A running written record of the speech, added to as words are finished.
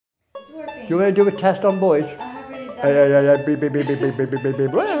working. Do you want to do a test on boys? I have already done Yeah. Beep, beep, beep, beep, beep, beep, beep, beep,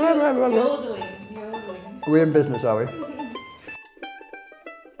 beep. Yodeling. We're in business, are we?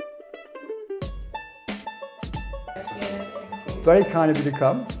 Yes. Very kind of you to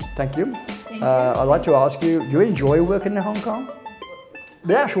come. Thank you. Thank you. I'd like to ask you, do you enjoy working in Hong Kong?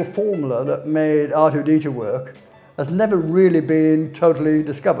 The actual formula that made R2-D2 work has never really been totally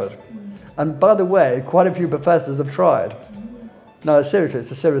discovered. And by the way, quite a few professors have tried. No, seriously,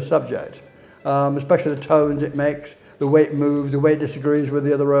 it's a serious subject. Especially the tones it makes, the way it moves, the way it disagrees with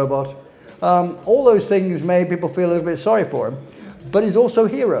the other robot. All those things made people feel a little bit sorry for him. But he's also a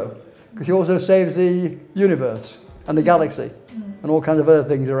hero, because he also saves the universe and the galaxy and all kinds of other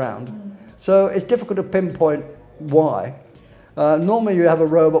things around. So it's difficult to pinpoint why. Normally you have a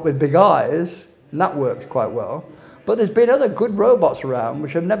robot with big eyes, and that works quite well. But there's been other good robots around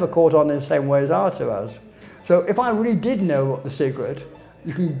which have never caught on in the same way as R2 has. So if I really did know what the secret,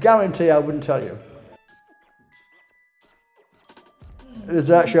 you can guarantee I wouldn't tell you.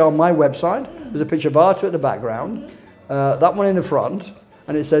 There's actually on my website, there's a picture of R2 at the background, that one in the front,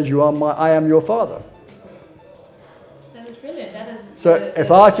 and it says, I am your father. That is brilliant. That is. So if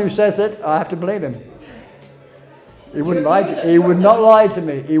R2 says it, I have to believe him. He wouldn't lie to, he would not lie to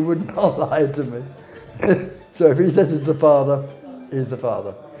me. He would not lie to me. So if he says it's the father, he's the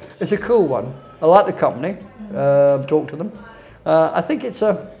father. It's a cool one. I like the company. Talk to them. I think it's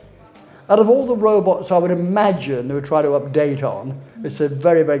out of all the robots I would imagine they would try to update on, it's a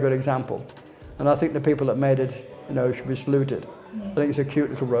very, very good example. And I think the people that made it, should be saluted. I think it's a cute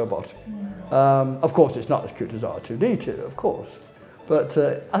little robot. Of course, it's not as cute as R2-D2, of course. But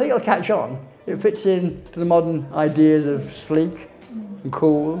I think it'll catch on. It fits in to the modern ideas of sleek and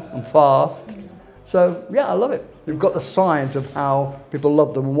cool and fast. So yeah, I love it. You've got the science of how people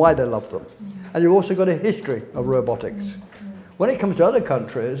love them and why they love them. And you've also got a history of robotics. When it comes to other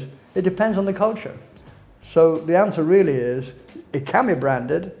countries, it depends on the culture. So the answer really is, it can be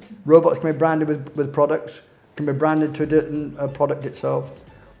branded. Robots can be branded with products, can be branded to a product itself,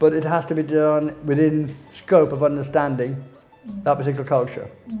 but it has to be done within scope of understanding that particular culture.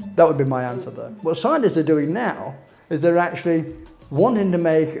 That would be my answer there. What scientists are doing now is they're actually wanting to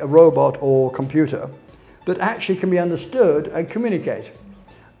make a robot or computer that actually can be understood and communicate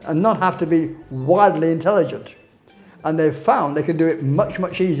and not have to be wildly intelligent. And they've found they can do it much,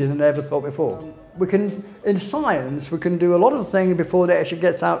 much easier than they ever thought before. In science, we can do a lot of things before it actually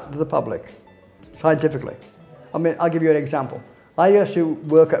gets out to the public, scientifically. I mean, I'll give you an example. I used to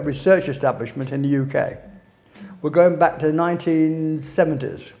work at a research establishment in the UK. We're going back to the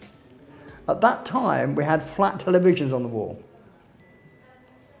 1970s. At that time, we had flat televisions on the wall.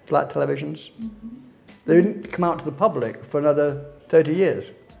 Flat televisions. They didn't come out to the public for another 30 years.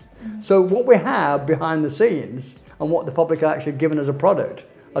 So what we have behind the scenes and what the public are actually given as a product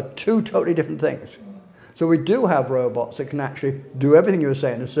are two totally different things. So we do have robots that can actually do everything you were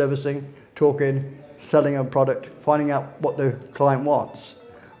saying, the servicing, talking, selling a product, finding out what the client wants.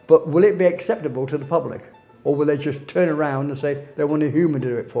 But will it be acceptable to the public? Or will they just turn around and say they want a human to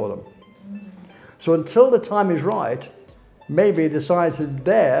do it for them? So until the time is right, maybe the science is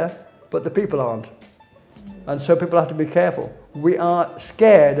there, but the people aren't. And so people have to be careful. We are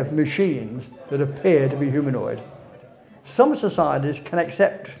scared of machines that appear to be humanoid. Some societies can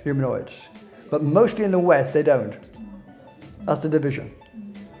accept humanoids, but mostly in the West they don't. That's the division.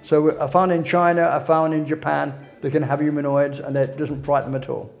 So I found in China, I found in Japan, they can have humanoids and it doesn't frighten them at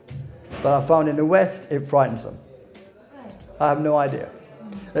all. But I found in the West, it frightens them. I have no idea.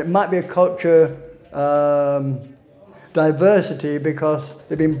 It might be a culture diversity because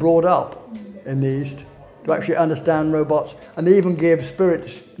they've been brought up in the East to actually understand robots, and they even give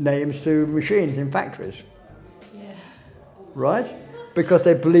spirits names to machines in factories. Yeah. Right? Because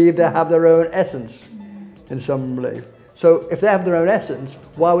they believe they have their own essence, in some belief. So if they have their own essence,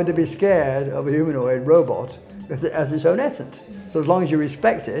 why would they be scared of a humanoid robot if it has its own essence? So as long as you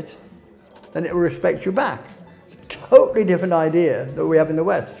respect it, then it will respect you back. It's a totally different idea that we have in the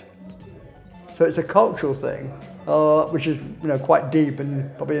West. So it's a cultural thing, which is quite deep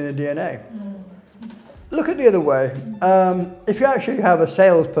and probably in the DNA. Look at the other way. If you actually have a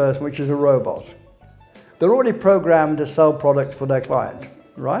salesperson, which is a robot, they're already programmed to sell products for their client,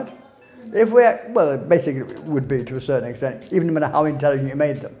 right? Well, basically it would be to a certain extent, even no matter how intelligent you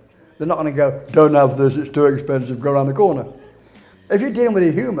made them. They're not going to go, don't have this, it's too expensive, go around the corner. If you're dealing with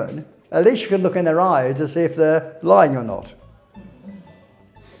a human, at least you can look in their eyes to see if they're lying or not,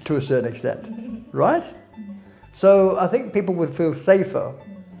 to a certain extent, right? So I think people would feel safer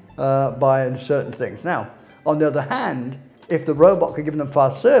buying certain things. Now, on the other hand, if the robot could give them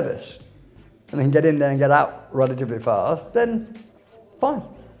fast service, and they can get in there and get out relatively fast, then fine.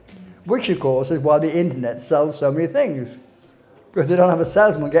 which of course is why the internet sells so many things, because they don't have a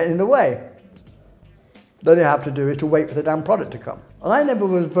salesman getting in the way. All they have to do is to wait for the damn product to come. I never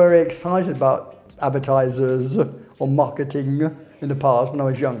was very excited about advertisers or marketing in the past when I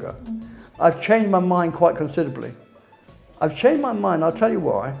was younger. I've changed my mind quite considerably. I've changed my mind, I'll tell you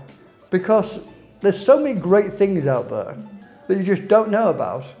why. Because there's so many great things out there that you just don't know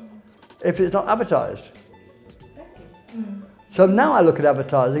about if it's not advertised. So now I look at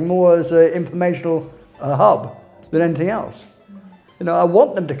advertising more as an informational hub than anything else. You know, I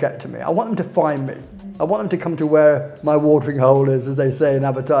want them to get to me. I want them to find me. I want them to come to where my watering hole is, as they say in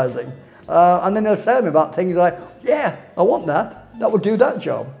advertising. And then they'll tell me about things like, yeah, I want that. That will do that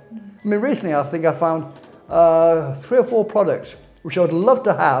job. I mean, recently I think I found 3 or 4 products which I would love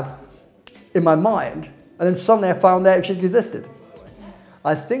to have in my mind, and then suddenly I found they actually existed.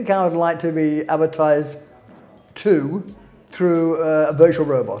 I think I would like to be advertised to through a virtual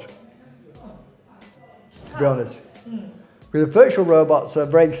robot, to be honest. Because virtual robots are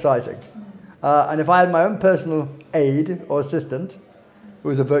very exciting. And if I had my own personal aide or assistant, who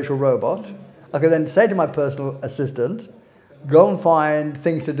was a virtual robot, I could then say to my personal assistant, go and find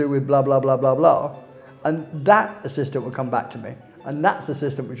things to do with blah, blah, blah, blah, blah, and that assistant would come back to me, and that's the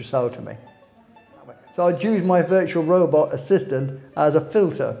assistant which would sell to me. So I'd use my virtual robot assistant as a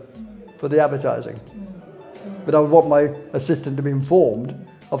filter for the advertising. But I would want my assistant to be informed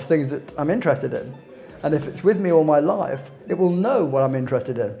of things that I'm interested in. And if it's with me all my life, it will know what I'm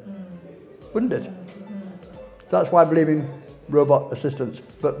interested in, wouldn't it? So that's why I believe in robot assistants,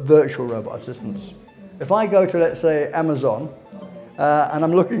 but virtual robot assistants. If I go to, let's say, Amazon, and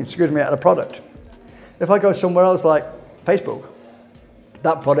I'm looking, at a product, if I go somewhere else like Facebook,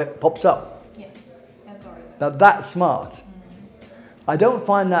 that product pops up. Yeah, that's alright. Now that's smart. I don't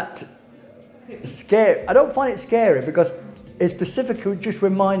find that scary. I don't find it scary because it's specifically just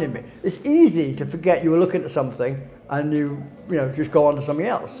reminding me. It's easy to forget you were looking at something and you just go on to something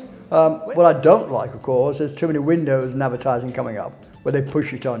else. What I don't like, of course, is too many windows and advertising coming up where they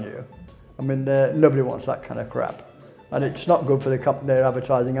push it on you. I mean, nobody wants that kind of crap. And it's not good for the company they're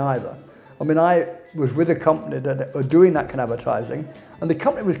advertising either. I mean, I was with a company that were doing that kind of advertising, and the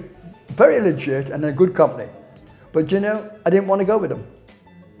company was very legit and a good company. But I didn't want to go with them.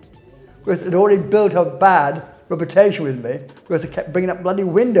 Because it already built a bad reputation with me, because they kept bringing up bloody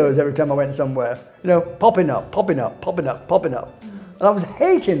windows every time I went somewhere. Popping up, popping up, popping up, popping up. And I was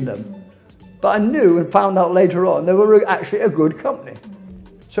hating them. But I knew and found out later on they were actually a good company.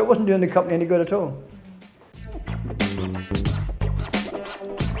 So it wasn't doing the company any good at all.